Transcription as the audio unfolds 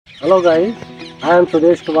Hello guys, I am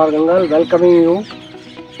Sudesh Gangal welcoming you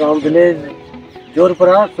from village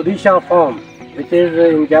Jorpura Sudisha farm, which is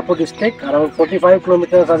in Jaipur district, around 45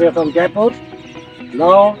 kilometers away from Jaipur.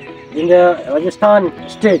 Now in the Rajasthan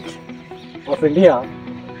state of India,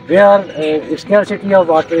 where scarcity of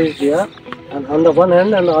water is there, and on the one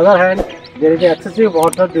hand, and on the other hand, there is excessive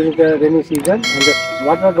water during the rainy season, and the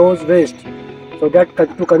water goes waste. So that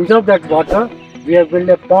to conserve that water, we have built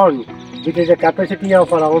a pond which is a capacity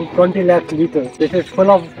of around 20 lakh liters. This is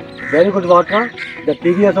full of very good water. The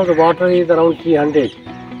TDS of the water is around 300.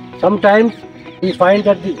 Sometimes we find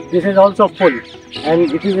that this is also full,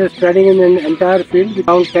 and it is spreading in an entire field,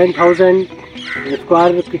 around 10,000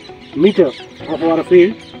 square meter of our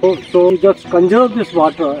field. So we just conserve this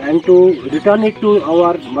water, and to return it to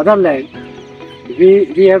our motherland,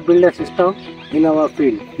 we have built a system in our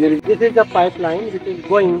field. This is the pipeline which is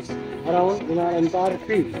going around in our entire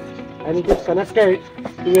field, and it is connected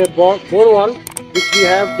to a bore well which we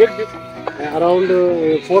have digged around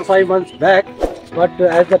 4-5 months back. But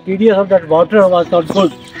as the TDS of that water was not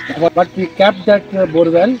good, but we kept that bore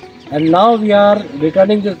well, and now we are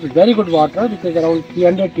returning this very good water, which is around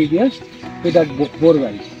 300 TDS, to that bore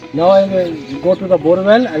well. Now I will go to the bore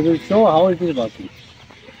well and will show how it is working.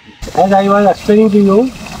 As I was explaining to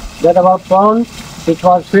you, that our pond, which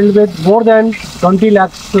was filled with more than 20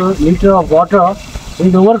 lakhs litre of water,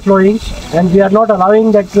 is overflowing, and we are not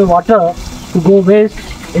allowing that water to go waste.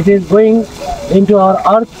 It is going into our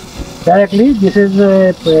earth directly. This is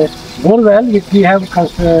a bore well which we have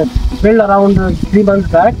built around 3 months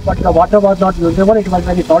back, but the water was not usable. It was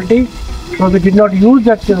very salty, so we did not use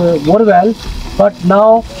that bore well. But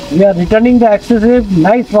now we are returning the excessive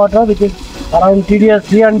nice water, which is around TDS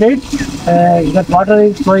 300. That water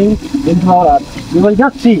is flowing into our earth. You will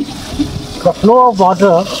just see the flow of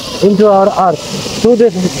water into our earth through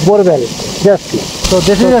this bore well. Just see. So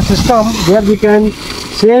this is a system where we can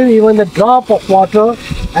save even the drop of water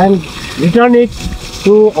and return it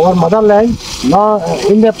to our motherland. Now,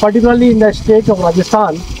 particularly in the state of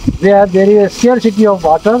Rajasthan, where there is a scarcity of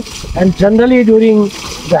water, and generally during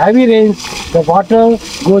the heavy rains, the water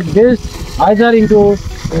goes waste either into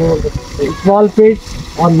small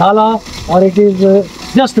pits or nala, or it is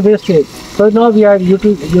just wasted. So now we are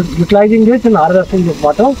utilizing this and harvesting this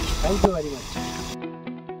water. Thank you very much.